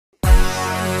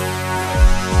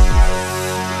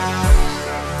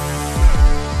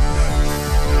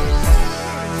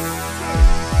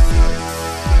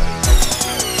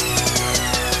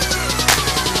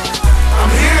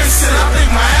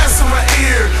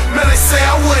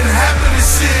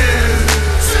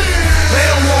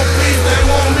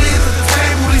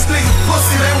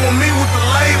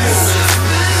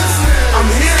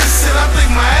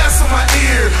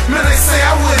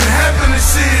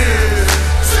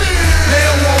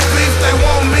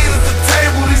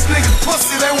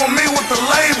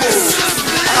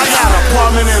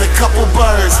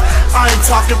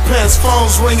talking pets,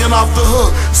 phones ringing off the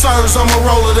hook. Serves on my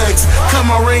Rolodex, cut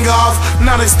my ring off.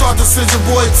 Now they start to send your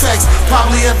boy text.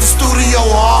 Probably at the studio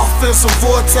or off in some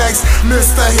vortex.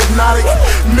 Missed that hypnotic,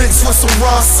 mixed with some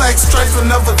raw sex. Straight from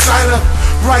the vagina,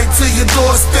 right to your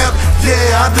doorstep.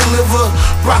 Yeah, I deliver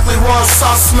broccoli raw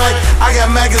sauce smack. I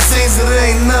got magazines and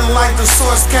it ain't nothing like the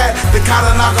Source Cat. The kind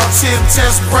of knock off chin,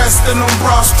 chest, breast, and them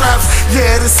bra straps.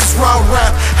 Yeah, this is raw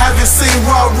rap. Have you seen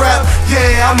raw rap?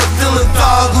 Yeah, I'm a dealer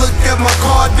dog. Look at my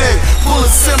card deck. Full of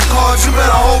SIM cards. You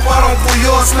better hope I don't pull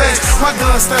yours next. My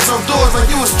gun stands outdoors like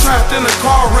you was trapped in a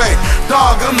car wreck.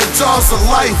 Dog, I'm the jaws of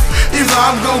life. Either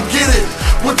I'm gon' get it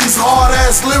with these hard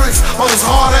ass lyrics, or this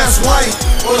hard ass white,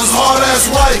 or this hard ass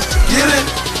white. Get it?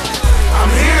 I'm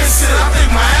hearing shit, I think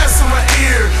my ass in my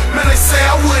ear. Man, they say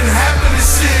I wouldn't happen this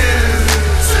shit.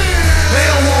 They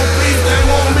don't want beef, they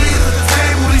want me at the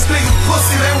table. These niggas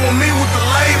pussy, they want me with the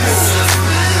label.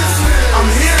 I'm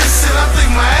hearing shit, I think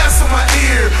my ass in my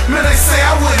ear. Man, they say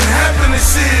I wouldn't happen this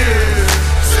shit.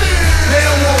 They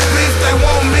don't want beef, they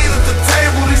want me at the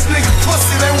table. These niggas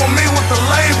pussy, they want me with the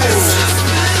label.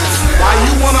 Why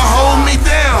you wanna hold me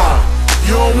down?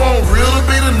 You don't want real to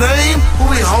be the name? Who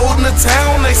be holding the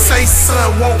town? They say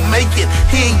son won't make it,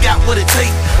 he ain't got what it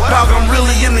take. Dog, I'm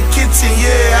really in the kitchen,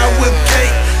 yeah, I whip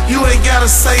cake. You ain't gotta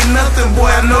say nothing, boy,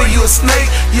 I know you a snake.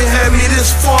 You had me this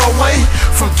far away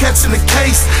from catching the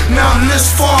case. Now I'm this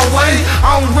far away,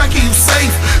 I don't reckon you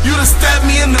safe. You done stabbed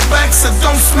me in the back, so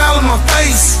don't smile in my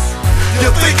face.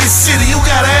 You're thinking shitty, you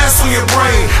got ass on your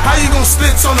brain. How you gon'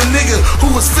 snitch on a nigga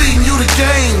who was feeding you the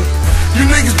game? You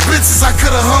niggas bitches, I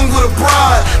could've hung with a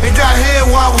bride and got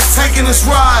head while I was taking this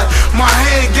ride. My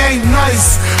head game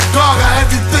nice, dog, I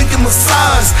have you thinking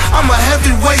massage. I'm a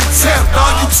heavyweight champ,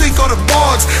 dog, you cheek on the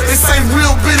barge. They say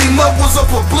real Bit Him Up was a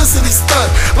publicity stunt.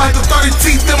 Like the 30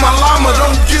 teeth in my llama,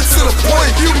 don't get to the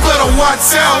point. You better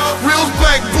watch out, real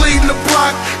back bleeding the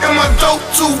block. And my dope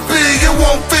too big, it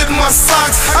won't fit in my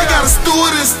socks. I got a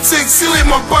stewardess chick, she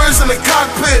leave my birds in the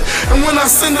cockpit. And when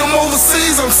I send them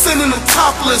overseas, I'm sending them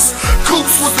topless.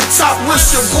 Coops with the top wrist,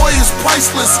 your boy is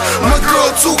priceless. My girl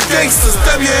two gangsters,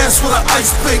 stab your ass with an ice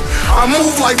pick. I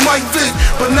move like Mike Vick,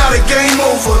 but now the game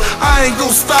over. I ain't gon'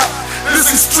 stop,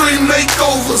 this extreme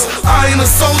makeovers. I ain't a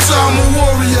soldier, I'm a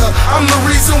warrior. I'm the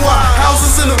reason why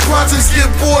houses in the projects get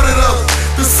boarded up.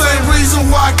 The same reason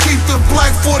why I keep the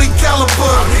black 40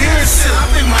 caliber. I'm hearing shit, I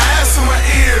think my ass in my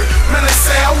ear. Man, they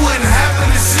say I wouldn't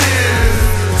happen this year.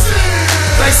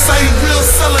 They say real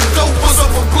selling dope was a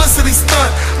publicity stunt.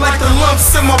 Like the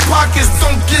lumps in my pockets,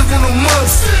 don't give them the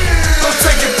months. Don't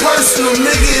take it personal,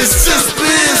 nigga, it's just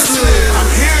business. I'm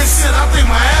hearing shit, I think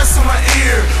my ass in my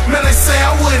ear. Man, they say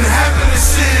I wouldn't happen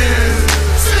this shit.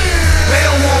 They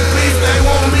don't want beef, they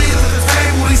want me at the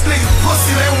table. These niggas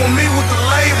pussy, they want me with the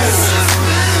label.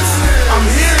 I'm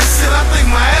hearing shit, I think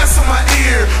my ass in my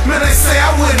ear. Man, they say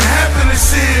I wouldn't happen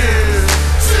this shit.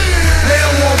 They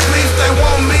don't want beef, they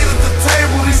want me at the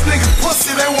table. These niggas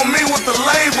pussy, they want me with the